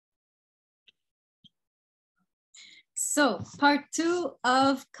So part 2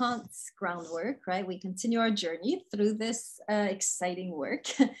 of Kant's groundwork, right? We continue our journey through this exciting work.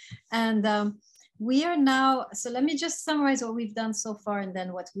 And we are now, so let me just summarize what we've done so far and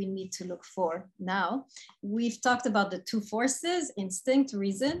then what we need to look for now. We've talked about the two forces, instinct,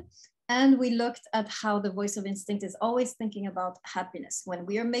 reason, and we looked at how the voice of instinct is always thinking about happiness. When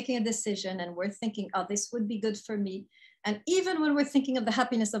we are making a decision and we're thinking, oh, this would be good for me. And even when we're thinking of the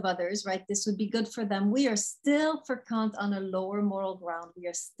happiness of others, right, this would be good for them, we are still, for Kant, on a lower moral ground. We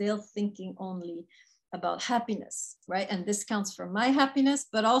are still thinking only about happiness, right? And this counts for my happiness,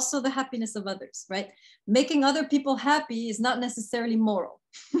 but also the happiness of others, right? Making other people happy is not necessarily moral.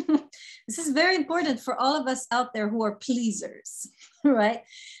 This is very important for all of us out there who are pleasers, right?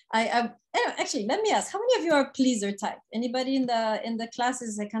 Actually, let me ask, how many of you are pleaser type? Anybody in the class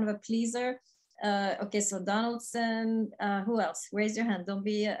is a kind of a pleaser? Okay, so Donaldson, who else? Raise your hand, don't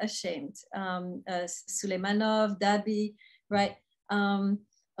be ashamed. Suleimanov, Dabi, right?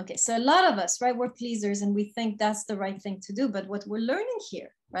 Okay, so a lot of us, right, we're pleasers and we think that's the right thing to do. But what we're learning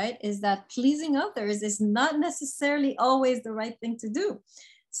here, right, is that pleasing others is not necessarily always the right thing to do.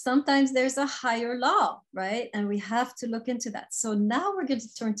 Sometimes there's a higher law, right? And we have to look into that. So now we're going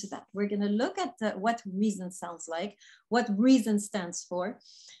to turn to that. We're going to look at what reason sounds like, what reason stands for.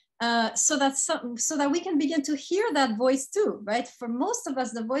 So that we can begin to hear that voice too, right? For most of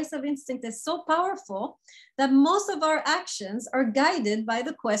us, the voice of instinct is so powerful that most of our actions are guided by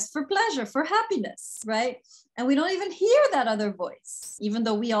the quest for pleasure, for happiness, right? And we don't even hear that other voice, even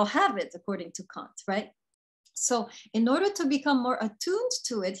though we all have it, according to Kant, right? So in order to become more attuned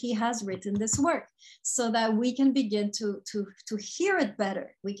to it, he has written this work so that we can begin to hear it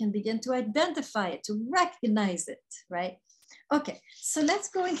better. We can begin to identify it, to recognize it, right? Okay, so let's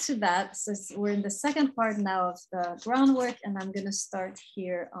go into that. So we're in the second part now of the groundwork, and I'm going to start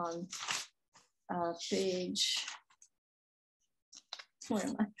here on page, where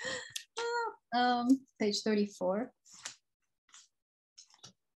am I? Page 34.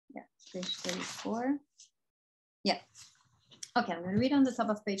 Yeah, page 34. Yeah. Okay, I'm going to read on the top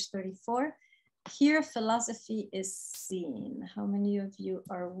of page 34. Here, philosophy is seen. How many of you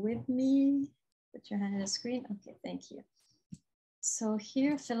are with me? Put your hand on the screen. Okay, thank you. So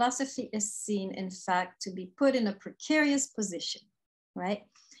here, philosophy is seen, in fact, to be put in a precarious position, right?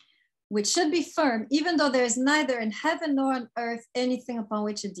 Which should be firm, even though there is neither in heaven nor on earth anything upon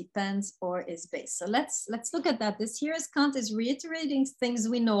which it depends or is based. So let's look at that. This here is Kant is reiterating things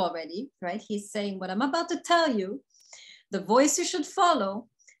we know already, right? He's saying, what I'm about to tell you, the voice you should follow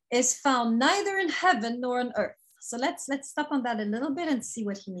is found neither in heaven nor on earth. So let's stop on that a little bit and see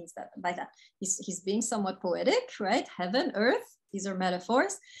what he means by that. He's being somewhat poetic, right? Heaven, earth. These are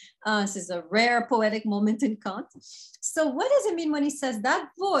metaphors. This is a rare poetic moment in Kant. So what does it mean when he says that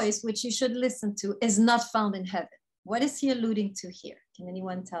voice, which you should listen to, is not found in heaven? What is he alluding to here? Can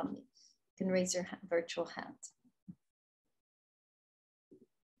anyone tell me? You can raise your virtual hand.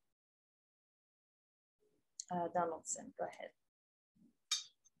 Donaldson, go ahead.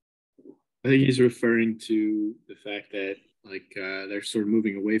 I think he's referring to the fact that they're sort of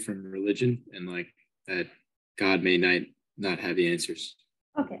moving away from religion and that God may not have the answers.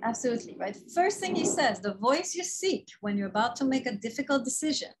 Okay, absolutely, right. First thing he says, the voice you seek when you're about to make a difficult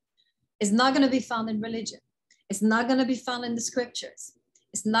decision is not going to be found in religion. It's not going to be found in the scriptures.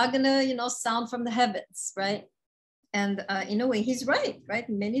 It's not going to, sound from the heavens, right? And in a way, he's right?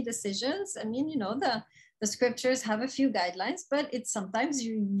 Many decisions, I mean, the scriptures have a few guidelines, but it's sometimes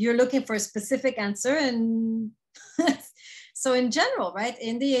you're looking for a specific answer. And so in general, right,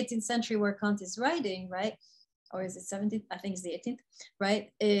 in the 18th century where Kant is writing, right, or is it 17th? I think it's the 18th,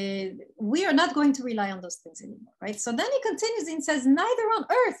 right? We are not going to rely on those things anymore, right? So then he continues and says, neither on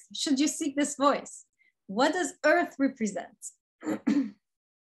earth should you seek this voice. What does earth represent?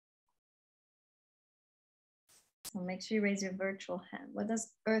 So make sure you raise your virtual hand. What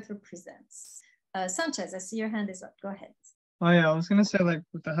does earth represent? Sanchez, I see your hand is up. Go ahead. Oh yeah, I was gonna say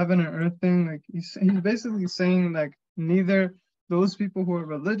with the heaven and earth thing, he's basically saying neither those people who are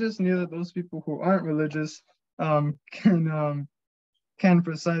religious, neither those people who aren't religious can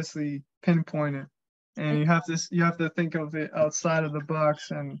precisely pinpoint it, and you have to think of it outside of the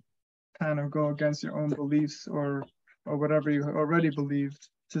box and kind of go against your own beliefs or whatever you already believed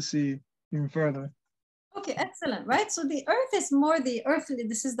to see even further. Okay, excellent, right? So the earth is more the earthly,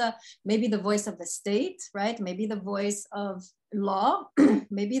 this is maybe the voice of the state, right? Maybe the voice of law,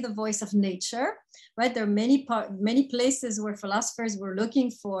 maybe the voice of nature, right? There are many places where philosophers were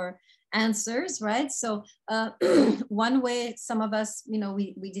looking for answers, right? So one way some of us,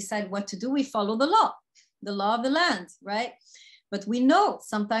 we decide what to do, we follow the law of the land, right? But we know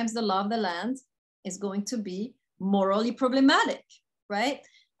sometimes the law of the land is going to be morally problematic, right?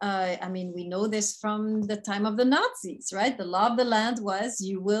 I mean, we know this from the time of the Nazis, right? The law of the land was,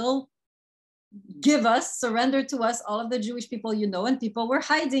 you will give us, surrender to us all of the Jewish people you know, and people were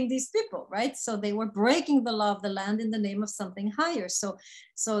hiding these people, right? So they were breaking the law of the land in the name of something higher. So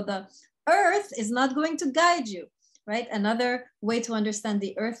the earth is not going to guide you, right? Another way to understand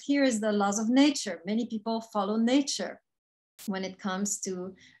the earth here is the laws of nature. Many people follow nature when it comes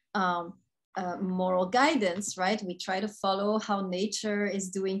to moral guidance, right? We try to follow how nature is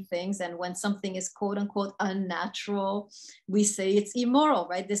doing things. And when something is quote unquote unnatural, we say it's immoral,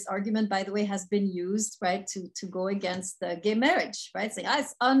 right? This argument, by the way, has been used, right, to go against gay marriage, right? Saying,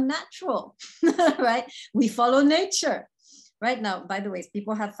 it's unnatural, right? We follow nature. Right now, by the way,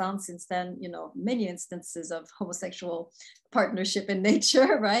 people have found since then, you know, many instances of homosexual partnership in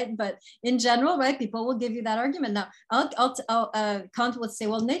nature, right? But in general, right, people will give you that argument. Now, Kant would say,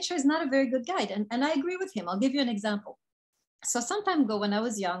 well, nature is not a very good guide. And I agree with him. I'll give you an example. So some time ago, when I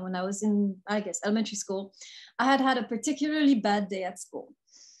was young, when I was in, I guess, elementary school, I had a particularly bad day at school.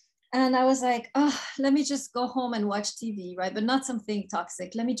 And I was like, let me just go home and watch TV, right? But not something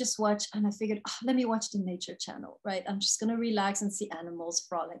toxic. Let me just watch. And I figured, let me watch the Nature Channel, right? I'm just going to relax and see animals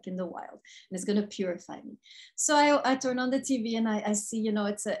frolic in the wild. And it's going to purify me. So I turn on the TV and I see, you know,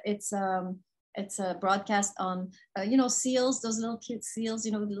 it's a broadcast on, you know, seals, those little cute seals,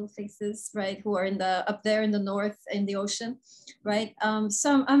 you know, with little faces, right? Who are up there in the north in the ocean, right?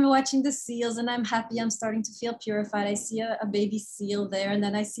 So I'm watching the seals and I'm happy. I'm starting to feel purified. I see a baby seal there, and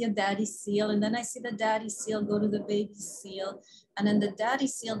then I see a daddy seal, and then I see the daddy seal go to the baby seal. And then the daddy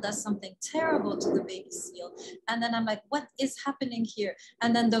seal does something terrible to the baby seal. And then I'm like, what is happening here?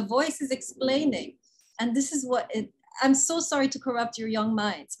 And then the voice is explaining. And this is what I'm so sorry to corrupt your young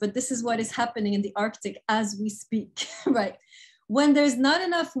minds, but this is what is happening in the Arctic as we speak, right? When there's not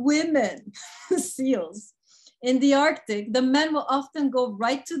enough women seals in the Arctic, the men will often go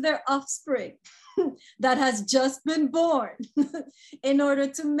right to their offspring that has just been born in order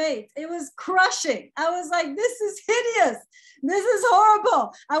to mate. It was crushing. I was like, this is hideous. This is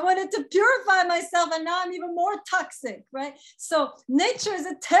horrible. I wanted to purify myself, and now I'm even more toxic, right? So nature is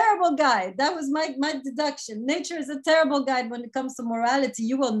a terrible guide. That was my deduction. Nature is a terrible guide when it comes to morality.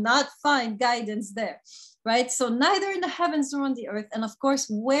 You will not find guidance there, right? So neither in the heavens nor on the earth. And of course,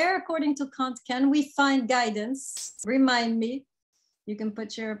 where, according to Kant, can we find guidance? Remind me. You can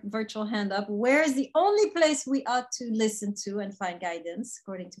put your virtual hand up. Where is the only place we ought to listen to and find guidance,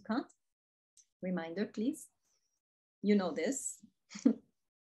 according to Kant? Reminder, please. You know this.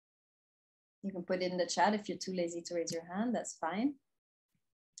 You can put it in the chat if you're too lazy to raise your hand. That's fine.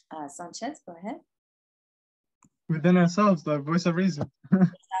 Sanchez, go ahead. Within ourselves, the voice of reason.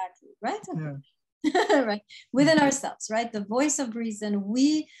 Exactly, right? Yeah. Right. Within ourselves, right? The voice of reason.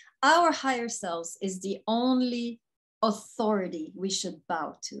 Our higher selves is the only authority we should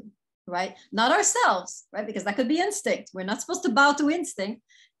bow to, right? Not ourselves, right? Because that could be instinct. We're not supposed to bow to instinct.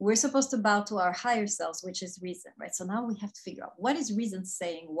 We're supposed to bow to our higher selves, which is reason, right? So now we have to figure out, what is reason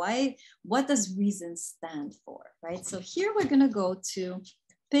saying? What does reason stand for, right? So here we're going to go to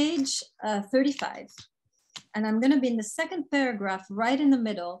page 35, and I'm going to be in the second paragraph, right in the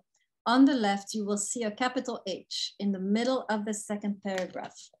middle. On the left, you will see a capital H in the middle of the second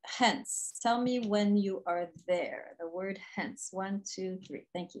paragraph. Hence, tell me when you are there. The word hence. 1, 2, 3.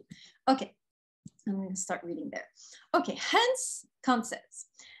 Thank you. Okay, I'm going to start reading there. Okay, hence, Kant says,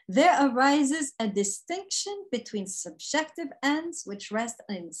 there arises a distinction between subjective ends, which rest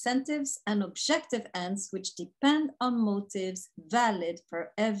on incentives, and objective ends, which depend on motives valid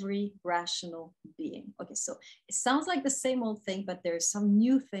for every rational being. Okay, so it sounds like the same old thing, but there are some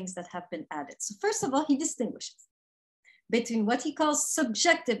new things that have been added. So first of all, he distinguishes between what he calls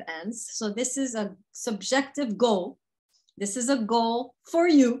subjective ends. So this is a subjective goal. This is a goal for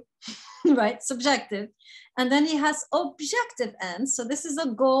you, right? Subjective. And then he has objective ends. So this is a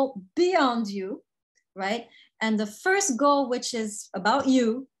goal beyond you, right? And the first goal, which is about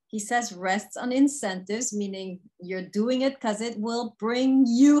you, he says rests on incentives, meaning you're doing it because it will bring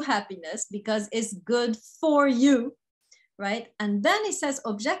you happiness, because it's good for you, right? And then he says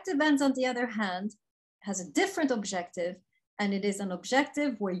objective ends, on the other hand, has a different objective. And it is an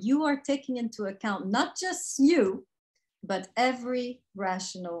objective where you are taking into account not just you, but every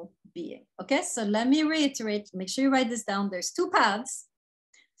rational being. Okay, so let me reiterate, make sure you write this down. There's two paths.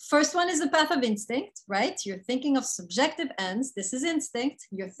 First one is the path of instinct, right? You're thinking of subjective ends. This is instinct.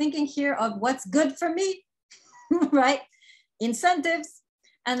 You're thinking here of what's good for me, right? Incentives.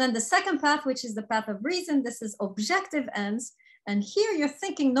 And then the second path, which is the path of reason, this is objective ends. And here you're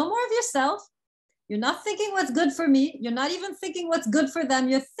thinking no more of yourself. You're not thinking what's good for me. You're not even thinking what's good for them.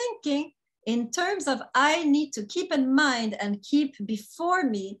 You're thinking in terms of I need to keep in mind and keep before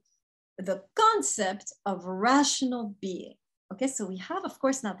me the concept of rational being. Okay, so we have, of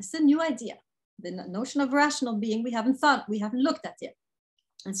course, now this is a new idea. The notion of rational being we haven't looked at yet.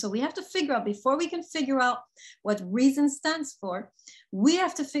 And so we have to figure out, before we can figure out what reason stands for, we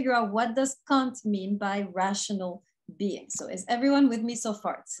have to figure out what does Kant mean by rational being. So is everyone with me so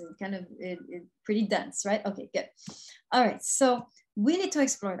far? It's kind of pretty dense, right? Okay, good. All right, so we need to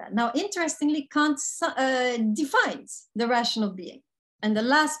explore that. Now, interestingly, Kant defines the rational being in the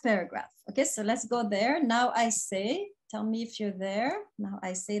last paragraph. Okay, so let's go there. Now I say, tell me if you're there. Now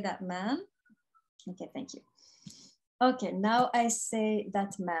I say that man. Okay, thank you. Okay, now I say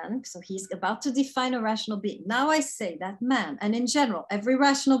that man, so he's about to define a rational being. Now I say that man, and in general, every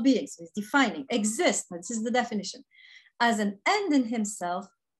rational being, so he's defining, exists, this is the definition, as an end in himself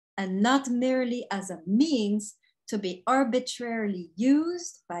and not merely as a means to be arbitrarily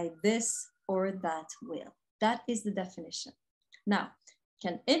used by this or that will. That is the definition. Now,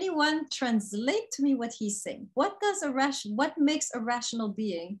 can anyone translate to me what he's saying? What makes a rational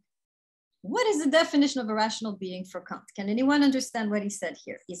being? What is the definition of a rational being for Kant? Can anyone understand what he said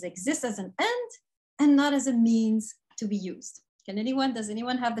here? It exists as an end and not as a means to be used. Does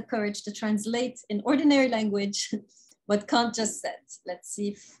anyone have the courage to translate in ordinary language what Kant just said? Let's see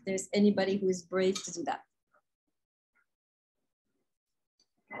if there's anybody who is brave to do that.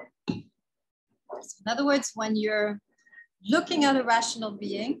 So in other words, when you're looking at a rational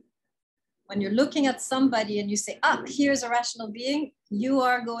being, when you're looking at somebody and you say, here's a rational being, you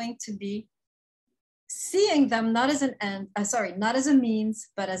are going to be seeing them not as an end, not as a means,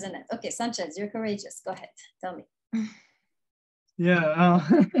 but as an end. Okay, Sanchez, you're courageous. Go ahead, tell me. Yeah,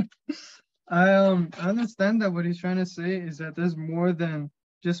 I understand that what he's trying to say is that there's more than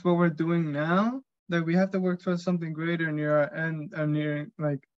just what we're doing now, that we have to work towards something greater near our end, near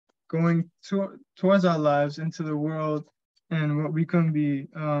like going towards our lives into the world, and what we can be,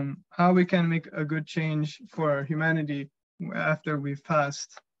 how we can make a good change for humanity after we've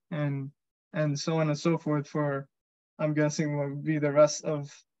passed, and so on and so forth for, I'm guessing, what would be the rest of,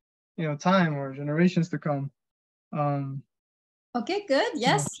 time or generations to come. Okay, good.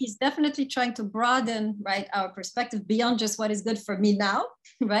 Yes, he's definitely trying to broaden, right, our perspective beyond just what is good for me now,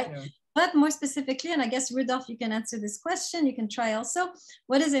 right? Yeah. But more specifically, and I guess Rudolph, you can answer this question. You can try also.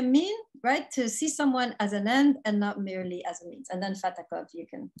 What does it mean, right, to see someone as an end and not merely as a means? And then Fatakov, you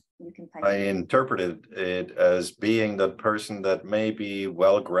can. I interpreted it as being that person that may be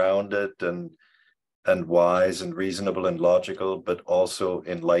well grounded and wise and reasonable and logical, but also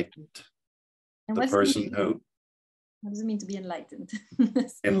enlightened. And the person who. What does it mean to be enlightened?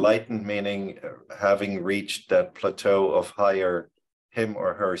 Enlightened meaning having reached that plateau of higher him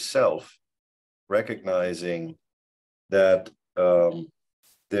or herself, recognizing that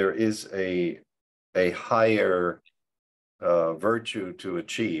there is a higher virtue to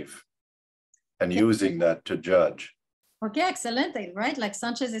achieve, and using that to judge. Okay, excellent, right? Like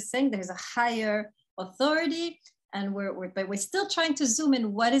Sanchez is saying, there's a higher authority, and but we're still trying to zoom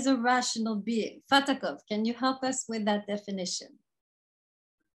in. What is a rational being? Fatakov, can you help us with that definition?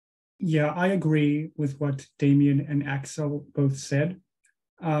 Yeah, I agree with what Damien and Axel both said,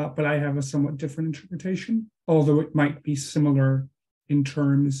 but I have a somewhat different interpretation, although it might be similar in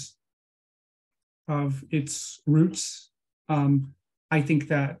terms of its roots. I think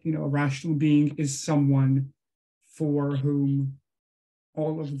that, a rational being is someone for whom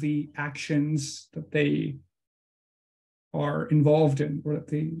all of the actions that they are involved in, or that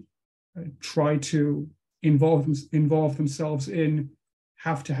they try to involve themselves in,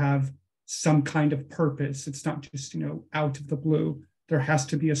 have to have some kind of purpose. It's not just, out of the blue. There has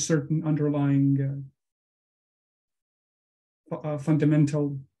to be a certain underlying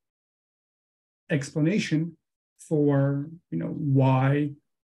fundamental explanation for, why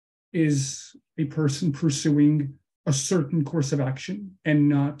is a person pursuing a certain course of action and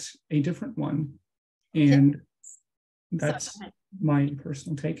not a different one. And that's my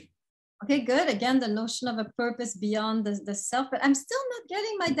personal take. Okay, good. Again, the notion of a purpose beyond the self, but I'm still not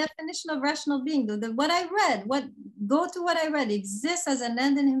getting my definition of rational being. What I read, go to what I read, exists as an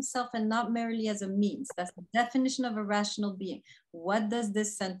end in himself and not merely as a means. That's the definition of a rational being. What does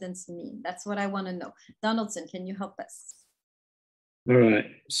this sentence mean? That's what I want to know. Donaldson, can you help us? All right.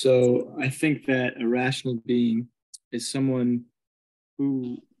 So I think that a rational being is someone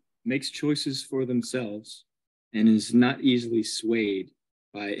who makes choices for themselves and is not easily swayed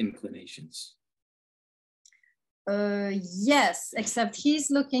by inclinations. Yes, except he's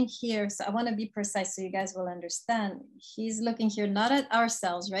looking here. So I want to be precise so you guys will understand. He's looking here not at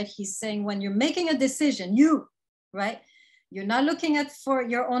ourselves, right? He's saying when you're making a decision, right? You're not looking at for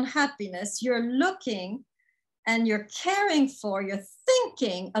your own happiness. You're looking and you're caring for, you're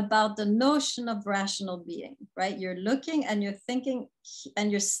thinking about the notion of rational being, right? You're looking and you're thinking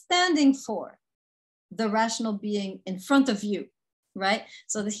and you're standing for the rational being in front of you, right?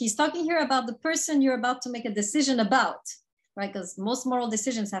 So he's talking here about the person you're about to make a decision about, right? Because most moral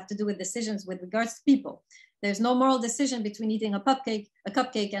decisions have to do with decisions with regards to people. There's no moral decision between eating a cupcake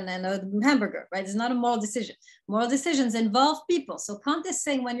and then a hamburger, right? It's not a moral decision. Moral decisions involve people. So Kant is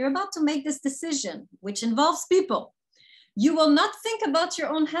saying when you're about to make this decision, which involves people, you will not think about your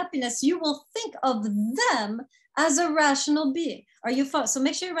own happiness. You will think of them as a rational being. Are you so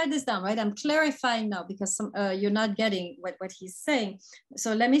make sure you write this down, right? I'm clarifying now because you're not getting what he's saying.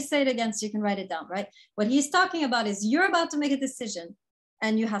 So let me say it again so you can write it down, right? What he's talking about is you're about to make a decision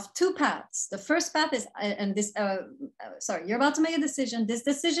and you have two paths. The first path is, you're about to make a decision. This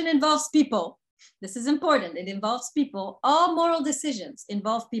decision involves people. This is important. It involves people. All moral decisions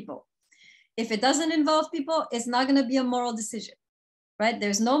involve people. If it doesn't involve people, it's not going to be a moral decision, right?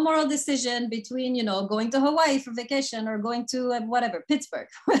 There's no moral decision between, going to Hawaii for vacation or going to Pittsburgh.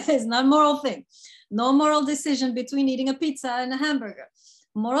 It's not a moral thing. No moral decision between eating a pizza and a hamburger.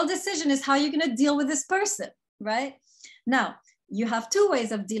 Moral decision is how you're going to deal with this person, right? Now, you have two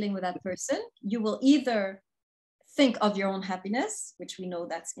ways of dealing with that person. You will either think of your own happiness, which we know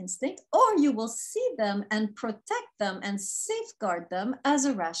that's instinct, or you will see them and protect them and safeguard them as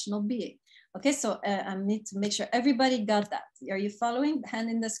a rational being. Okay, so I need to make sure everybody got that. Are you following? Hand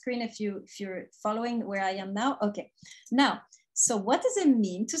in the screen if you're following where I am now. Okay, now, so what does it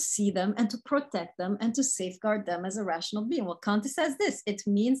mean to see them and to protect them and to safeguard them as a rational being? Well, Kant says this. It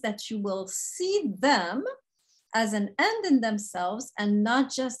means that you will see them as an end in themselves and not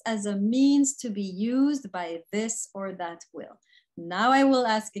just as a means to be used by this or that will. Now I will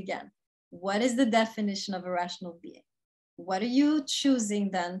ask again, what is the definition of a rational being? What are you choosing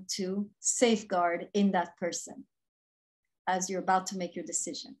then to safeguard in that person as you're about to make your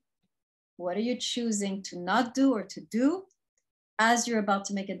decision? What are you choosing to not do or to do as you're about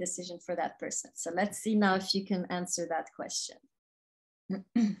to make a decision for that person? So let's see now if you can answer that question.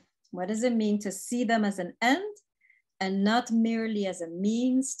 What does it mean to see them as an end and not merely as a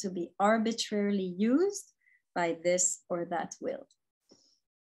means to be arbitrarily used by this or that will?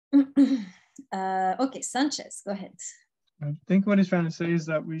 Okay, Sanchez, go ahead. I think what he's trying to say is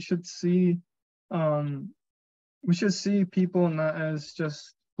that we should see people not as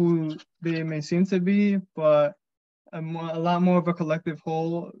just who they may seem to be, but a lot more of a collective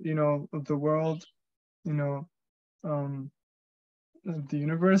whole, of the world, of the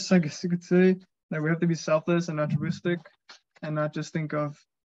universe, I guess you could say, that we have to be selfless and altruistic and not just think of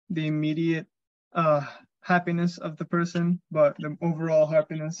the immediate happiness of the person, but the overall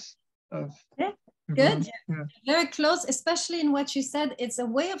happiness of Good. Yeah. Very close, especially in what you said. It's a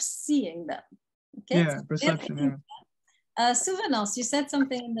way of seeing them. Okay. Yeah, perception. Yeah. Souvenance, you said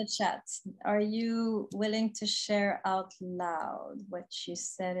something in the chat. Are you willing to share out loud what you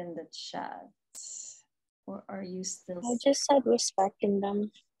said in the chat? Or are you still... I just said respecting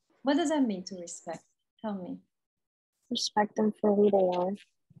them. What does that mean to respect? Tell me. Respect them for who they are.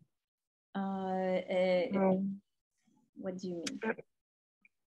 What do you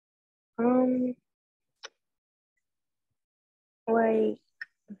mean? Like,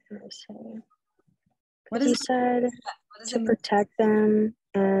 what he said to protect them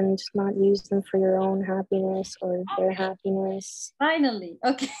and not use them for your own happiness or their happiness. Finally,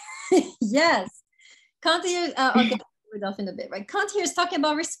 okay. Yes. Kant here, okay, read off in a bit, right? Kant here is talking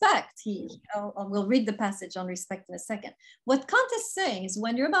about respect. We'll read the passage on respect in a second. What Kant is saying is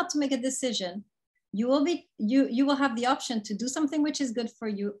when you're about to make a decision, you will have the option to do something which is good for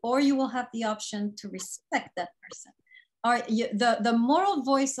you, or you will have the option to respect that person. The moral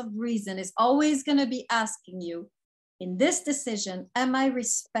voice of reason is always going to be asking you, in this decision, am I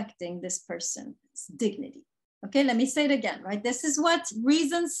respecting this person's dignity? Okay, let me say it again, right? This is what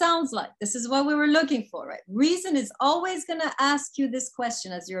reason sounds like. This is what we were looking for, right? Reason is always going to ask you this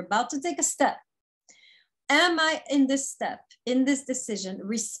question as you're about to take a step. Am I in this step, in this decision,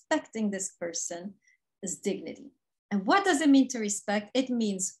 respecting this person's dignity? And what does it mean to respect? It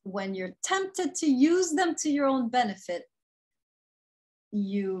means when you're tempted to use them to your own benefit,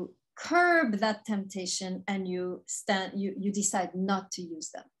 you curb that temptation and you decide not to use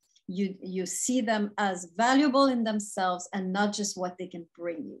them. You see them as valuable in themselves and not just what they can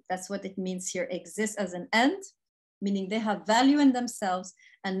bring you. That's what it means here, exist as an end, meaning they have value in themselves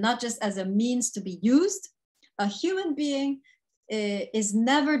and not just as a means to be used. A human being is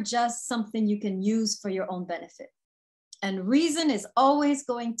never just something you can use for your own benefit. And reason is always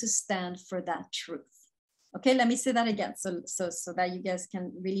going to stand for that truth. Okay, let me say that again so that you guys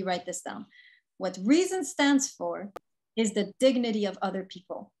can really write this down. What reason stands for is the dignity of other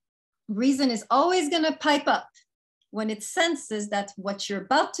people. Reason is always going to pipe up when it senses that what you're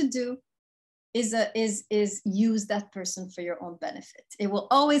about to do is use that person for your own benefit. It will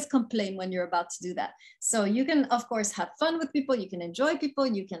always complain when you're about to do that. So you can, of course, have fun with people, you can enjoy people,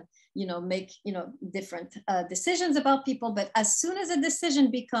 you can, make, different decisions about people, but as soon as a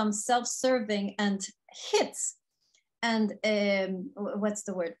decision becomes self-serving and hits and what's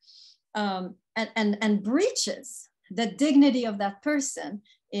the word? And breaches the dignity of that person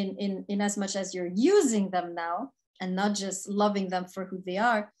in as much as you're using them now and not just loving them for who they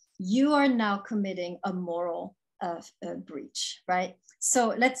are, you are now committing a moral breach, right?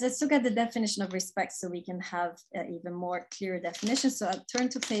 So let's look at the definition of respect so we can have even more clear definition. So I'll turn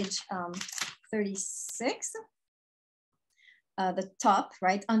to page 36, the top,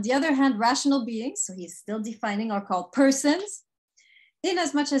 right? On the other hand, rational beings, so he's still defining, are called persons, in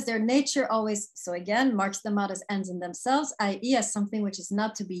as much as their nature always, so again, marks them out as ends in themselves, i.e. as something which is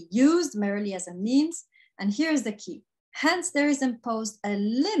not to be used merely as a means. And here's the key. Hence, there is imposed a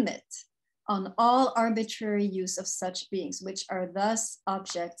limit on all arbitrary use of such beings, which are thus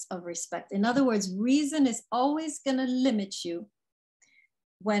objects of respect. In other words, reason is always going to limit you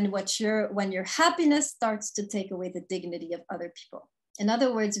when your happiness starts to take away the dignity of other people. In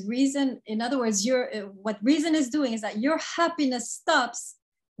other words, what reason is doing is that your happiness stops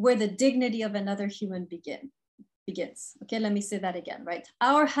where the dignity of another human begins. Okay, let me say that again, right?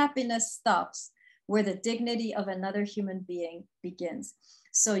 Our happiness stops where the dignity of another human being begins.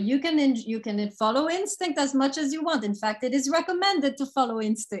 So you can follow instinct as much as you want. In fact, it is recommended to follow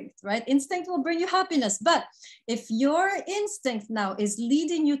instinct, right? Instinct will bring you happiness. But if your instinct now is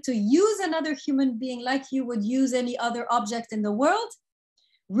leading you to use another human being like you would use any other object in the world,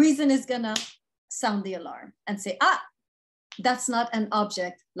 reason is gonna sound the alarm and say, that's not an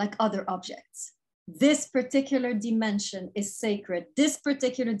object like other objects. This particular dimension is sacred. This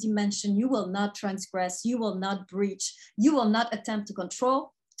particular dimension you will not transgress, you will not breach, you will not attempt to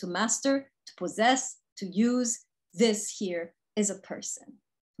control, to master, to possess, to use. This here is a person,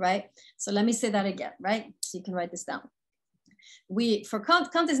 right? So let me say that again, right? So you can write this down. For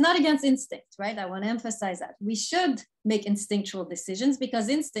Kant is not against instinct, right? I want to emphasize that. We should make instinctual decisions because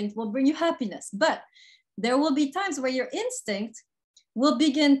instinct will bring you happiness. But there will be times where your instinct will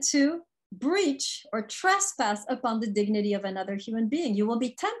begin to breach or trespass upon the dignity of another human being. You will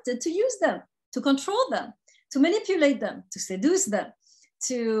be tempted to use them, to control them, to manipulate them, to seduce them,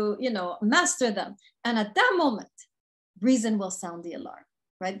 to master them. And at that moment, reason will sound the alarm,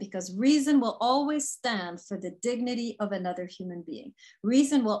 right? Because reason will always stand for the dignity of another human being.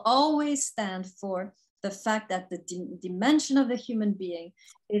 Reason will always stand for the fact that the dimension of the human being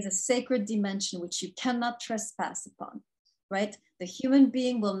is a sacred dimension which you cannot trespass upon, right? The human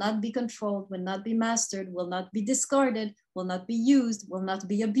being will not be controlled, will not be mastered, will not be discarded, will not be used, will not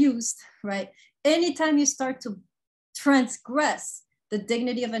be abused, right? Anytime you start to transgress the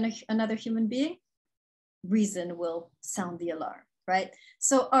dignity of another human being, reason will sound the alarm, right?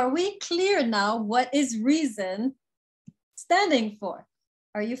 So are we clear now what is reason standing for?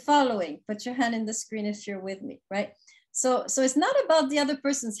 Are you following? Put your hand in the screen if you're with me, right? So it's not about the other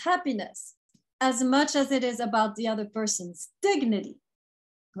person's happiness as much as it is about the other person's dignity,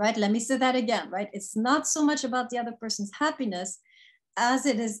 right? Let me say that again, right? It's not so much about the other person's happiness as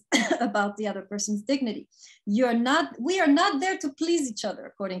it is about the other person's dignity. We are not there to please each other,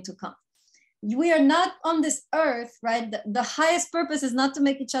 according to Kant. We are not on this earth, right? The highest purpose is not to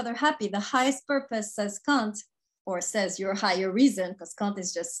make each other happy. The highest purpose, says Kant, or says your higher reason, because Kant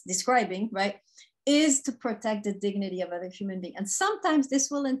is just describing, right, is to protect the dignity of other human beings. And sometimes this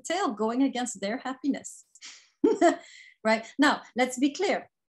will entail going against their happiness, right? Now, let's be clear.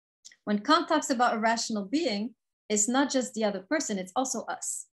 When Kant talks about a rational being, it's not just the other person, it's also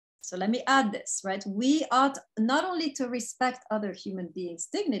us. So let me add this, right? We ought not only to respect other human beings'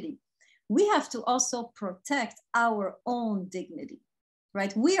 dignity, we have to also protect our own dignity,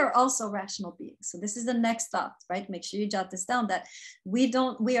 right? We are also rational beings. So this is the next thought, right? Make sure you jot this down, that we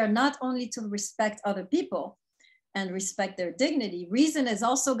are not only to respect other people and respect their dignity, reason is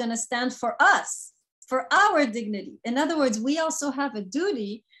also going to stand for us, for our dignity. In other words, we also have a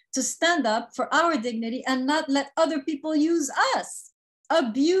duty to stand up for our dignity and not let other people use us,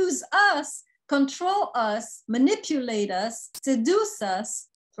 abuse us, control us, manipulate us, seduce us,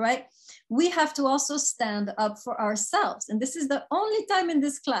 right? We have to also stand up for ourselves. And this is the only time in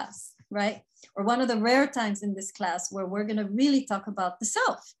this class, right? Or one of the rare times in this class where we're going to really talk about the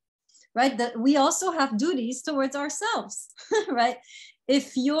self, right? That we also have duties towards ourselves, right?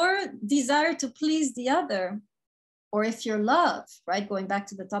 If your desire to please the other, or if your love, right, going back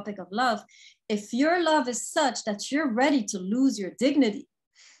to the topic of love, if your love is such that you're ready to lose your dignity,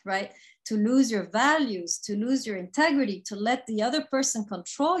 right, to lose your values, to lose your integrity, to let the other person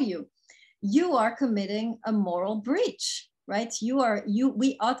control you, you are committing a moral breach, right?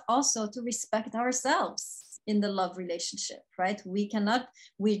 We ought also to respect ourselves in the love relationship, right? We're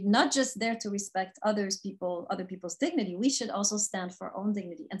not just there to respect other people's dignity. We should also stand for our own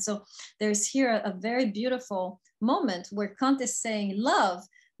dignity. And so there's here a very beautiful moment where Kant is saying love,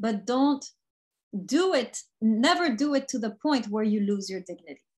 but don't do it, never do it to the point where you lose your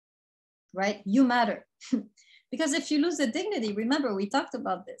dignity, right? You matter. Because if you lose the dignity, remember, we talked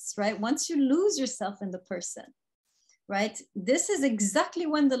about this, right? Once you lose yourself in the person, right? This is exactly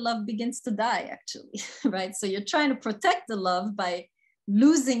when the love begins to die, actually, right? So you're trying to protect the love by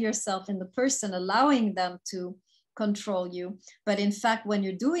losing yourself in the person, allowing them to control you. But in fact, when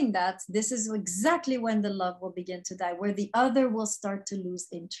you're doing that, this is exactly when the love will begin to die, where the other will start to lose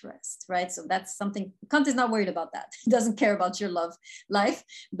interest, right? So that's something, Kant is not worried about that. He doesn't care about your love life,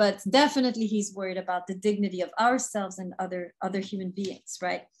 but definitely he's worried about the dignity of ourselves and other human beings,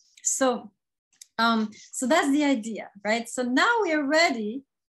 right? So that's the idea, right? So now we are ready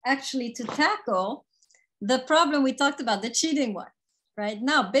actually to tackle the problem we talked about, the cheating one, right?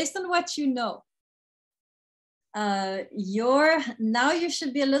 Now, based on what you know, now you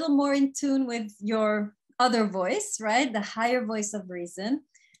should be a little more in tune with your other voice, right? The higher voice of reason.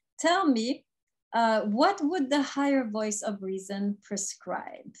 Tell me, what would the higher voice of reason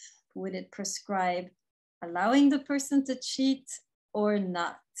prescribe? Would it prescribe allowing the person to cheat or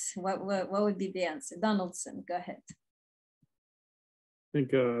not? What would be the answer? Donaldson, go ahead. I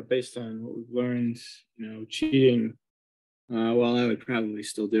think based on what we've learned, cheating, well, I would probably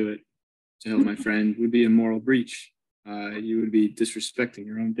still do it to help my friend, would be a moral breach. You would be disrespecting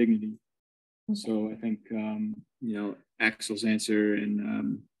your own dignity. Okay. So I think, Axel's answer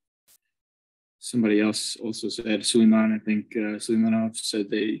and somebody else also said, Suleiman, I think Suleimanov said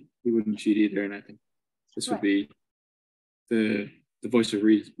he wouldn't cheat either. And I think this would be the voice of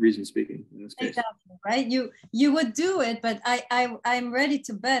reason speaking in this case. Exactly, right? You would do it, but I'm ready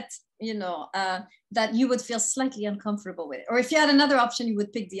to bet, that you would feel slightly uncomfortable with it. Or if you had another option, you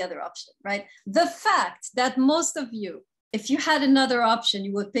would pick the other option, right? The fact that most of you, if you had another option,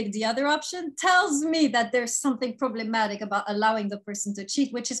 you would pick the other option, tells me that there's something problematic about allowing the person to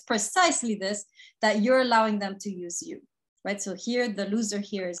cheat, which is precisely this, that you're allowing them to use you. Right. So here, the loser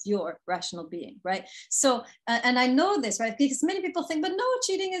here is your rational being. Right. So, and I know this, right, because many people think, but no,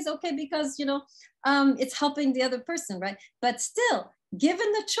 cheating is okay because, it's helping the other person. Right. But still,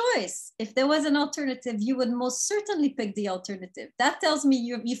 given the choice, if there was an alternative, you would most certainly pick the alternative. That tells me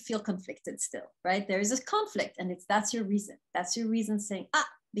you feel conflicted still. Right. There is a conflict, and that's your reason. That's your reason saying,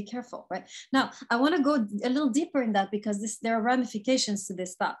 be careful. Right. Now, I want to go a little deeper in that because there are ramifications to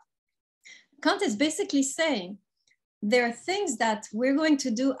this thought. Kant is basically saying, there are things that we're going to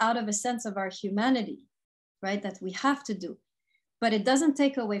do out of a sense of our humanity, right? That we have to do, but it doesn't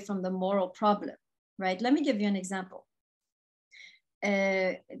take away from the moral problem, right? Let me give you an example.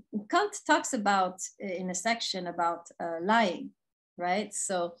 Kant talks about in a section about lying, right?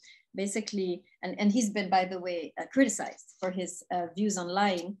 So basically, and he's been, by the way, criticized for his views on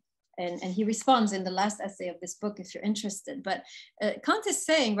lying. And he responds in the last essay of this book, if you're interested. But Kant is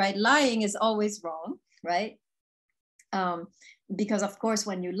saying, right, lying is always wrong, right? Because of course,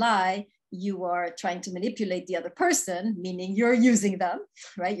 when you lie, you are trying to manipulate the other person, meaning you're using them,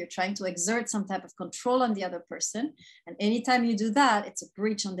 right? You're trying to exert some type of control on the other person. And anytime you do that, it's a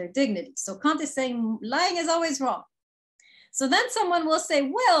breach on their dignity. So Kant is saying lying is always wrong. So then someone will say,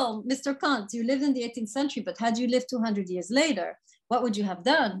 well, Mr. Kant, you lived in the 18th century, but had you lived 200 years later, what would you have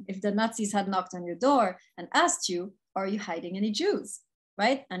done if the Nazis had knocked on your door and asked you, are you hiding any Jews,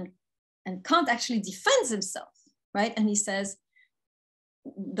 right? And Kant actually defends himself. Right? And he says,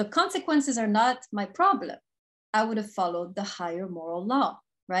 the consequences are not my problem. I would have followed the higher moral law,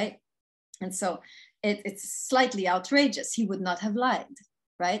 right? And so it's slightly outrageous. He would not have lied,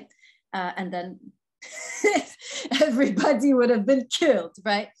 right? And then everybody would have been killed,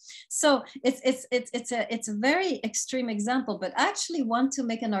 right? So it's a very extreme example, but I actually want to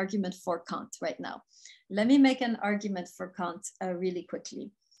make an argument for Kant right now. Let me make an argument for Kant really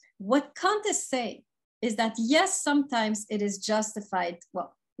quickly. What Kant is saying is that yes, sometimes it is justified.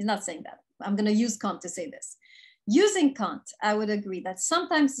 Well, he's not saying that. I'm going to use Kant to say this. Using Kant, I would agree that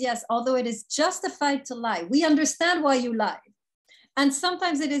sometimes, yes, although it is justified to lie, we understand why you lied. And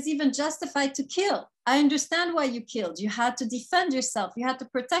sometimes it is even justified to kill. I understand why you killed. You had to defend yourself. You had to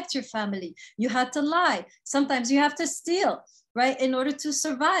protect your family. You had to lie. Sometimes you have to steal, right, in order to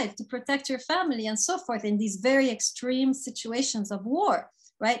survive, to protect your family and so forth in these very extreme situations of war,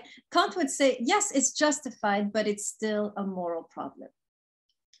 right? Kant would say, yes, it's justified, but it's still a moral problem,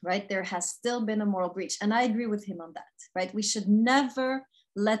 right? There has still been a moral breach. And I agree with him on that, right? We should never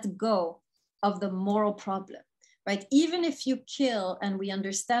let go of the moral problem, right? Even if you kill and we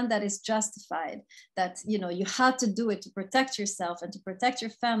understand that is justified, that, you know, you had to do it to protect yourself and to protect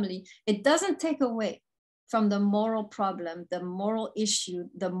your family, it doesn't take away from the moral problem, the moral issue,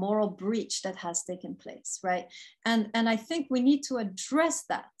 the moral breach that has taken place, right? And I think we need to address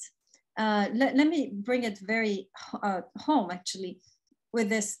that. Let me bring it very home, actually, with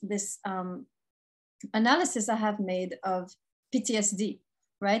this analysis I have made of PTSD,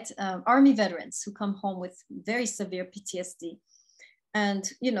 right? Army veterans who come home with very severe PTSD and,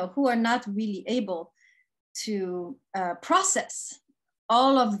 you know, who are not really able to process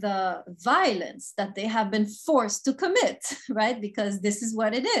all of the violence that they have been forced to commit, right? Because this is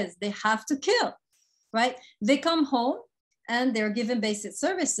what it is. They have to kill, right? They come home and they're given basic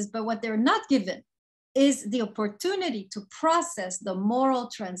services, but what they're not given is the opportunity to process the moral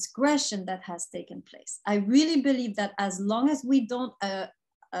transgression that has taken place. I really believe that as long as we don't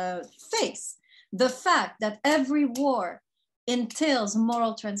face the fact that every war entails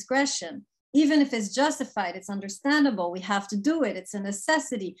moral transgression, even if it's justified, it's understandable, we have to do it, it's a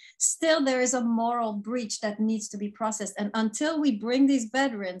necessity, still there is a moral breach that needs to be processed. And until we bring these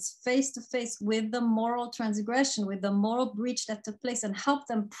veterans face to face with the moral transgression, with the moral breach that took place, and help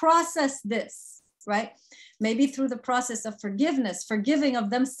them process this, right? Maybe through the process of forgiveness, forgiving of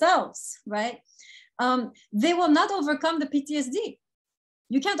themselves, right? They will not overcome the PTSD.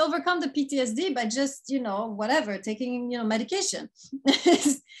 You can't overcome the PTSD by just, you know, whatever, taking, you know, medication.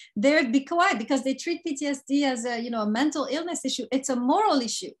 They're be quiet because they treat PTSD as a, you know, a mental illness issue. It's a moral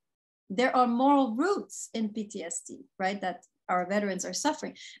issue. There are moral roots in PTSD, right, that our veterans are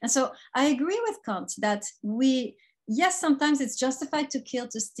suffering. And so I agree with Kant that yes, sometimes it's justified to kill,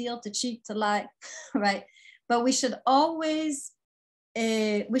 to steal, to cheat, to lie, right? But we should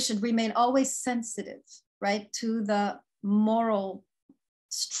remain always sensitive, right, to the moral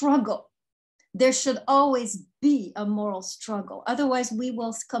struggle. There should always be a moral struggle. Otherwise, we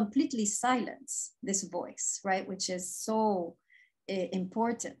will completely silence this voice, right? Which is so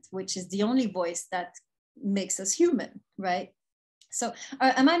important, which is the only voice that makes us human, right? So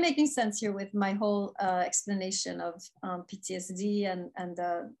am I making sense here with my whole explanation of PTSD and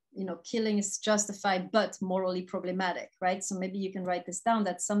you know, killing is justified, but morally problematic, right? So maybe you can write this down,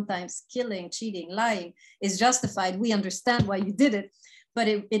 that sometimes killing, cheating, lying is justified. We understand why you did it, but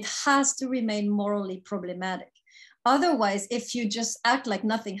it has to remain morally problematic. Otherwise, if you just act like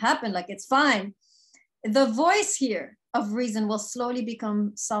nothing happened, like it's fine, the voice here of reason will slowly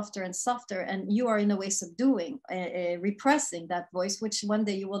become softer and softer, and you are in a way subduing, repressing that voice, which one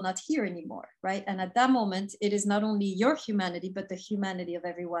day you will not hear anymore, right? And at that moment, it is not only your humanity, but the humanity of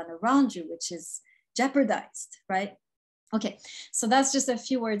everyone around you, which is jeopardized, right? Okay, so that's just a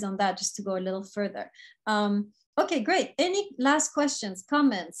few words on that, just to go a little further. Okay, great. Any last questions,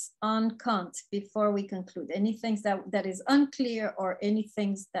 comments on Kant before we conclude? Anything that is unclear, or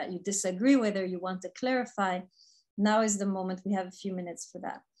anything that you disagree with or you want to clarify? Now is the moment. We have a few minutes for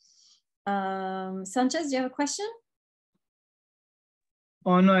that. Sanchez, do you have a question?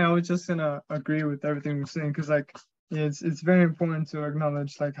 Oh no, I was just gonna agree with everything you're saying, because like it's very important to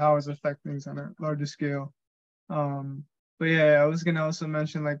acknowledge like how it's affecting things on a larger scale. But yeah, I was gonna also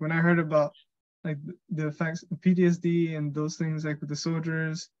mention, like, when I heard about like the effects of PTSD and those things, like with the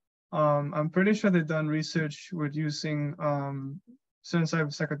soldiers, I'm pretty sure they've done research with using certain type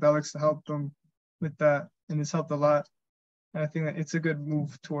of psychedelics to help them with that, and it's helped a lot. And I think that it's a good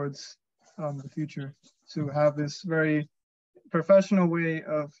move towards the future, to have this very professional way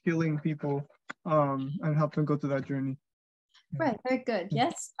of healing people and help them go through that journey. Yeah. Right, very good.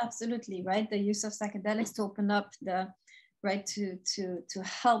 Yes, absolutely, right? The use of psychedelics to open up the, right, to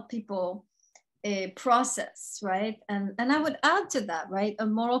help people process, right? And I would add to that, right, a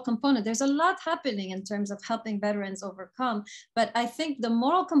moral component. There's a lot happening in terms of helping veterans overcome, but I think the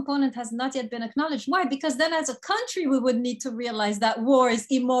moral component has not yet been acknowledged. Why? Because then as a country, we would need to realize that war is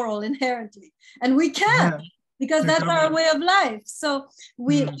immoral inherently, and we can't. Yeah. Because that's our way of life. So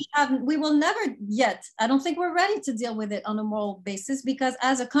we will never yet, I don't think we're ready to deal with it on a moral basis, because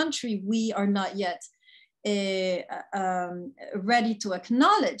as a country, we are not yet ready to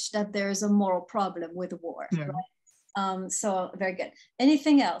acknowledge that there is a moral problem with war. Yeah. Right? So very good.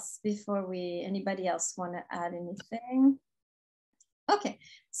 Anything else before anybody else want to add anything? Okay,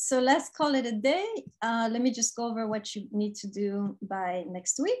 so let's call it a day. Let me just go over what you need to do by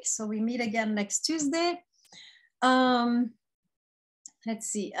next week. So we meet again next Tuesday. Let's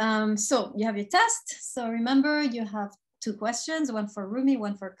see. So you have your test. So remember, you have 2 questions, one for Rumi,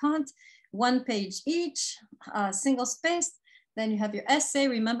 one for Kant, 1 page each, single spaced. Then you have your essay.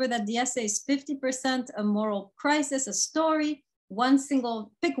 Remember that the essay is 50% a moral crisis, a story,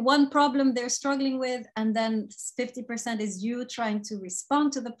 pick one problem they're struggling with, and then 50% is you trying to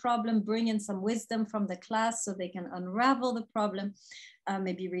respond to the problem, bring in some wisdom from the class so they can unravel the problem,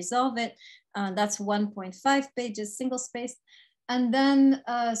 maybe resolve it. That's 1.5 pages, single spaced. And then,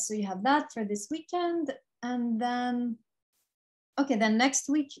 so you have that for this weekend. And then, okay, then next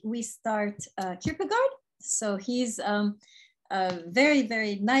week we start Kierkegaard. So he's very,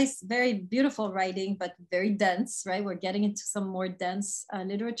 very nice, very beautiful writing, but very dense, right? We're getting into some more dense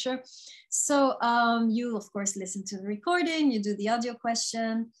literature. So you, of course, listen to the recording, you do the audio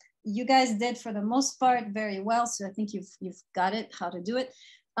question. You guys did, for the most part, very well. So I think you've got it, how to do it.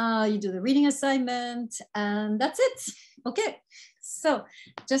 You do the reading assignment, and that's it. Okay, so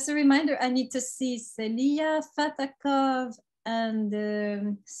just a reminder, I need to see Celia, Fatakov,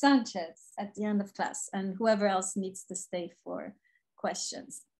 and Sanchez at the end of class, and whoever else needs to stay for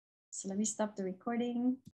questions. So let me stop the recording.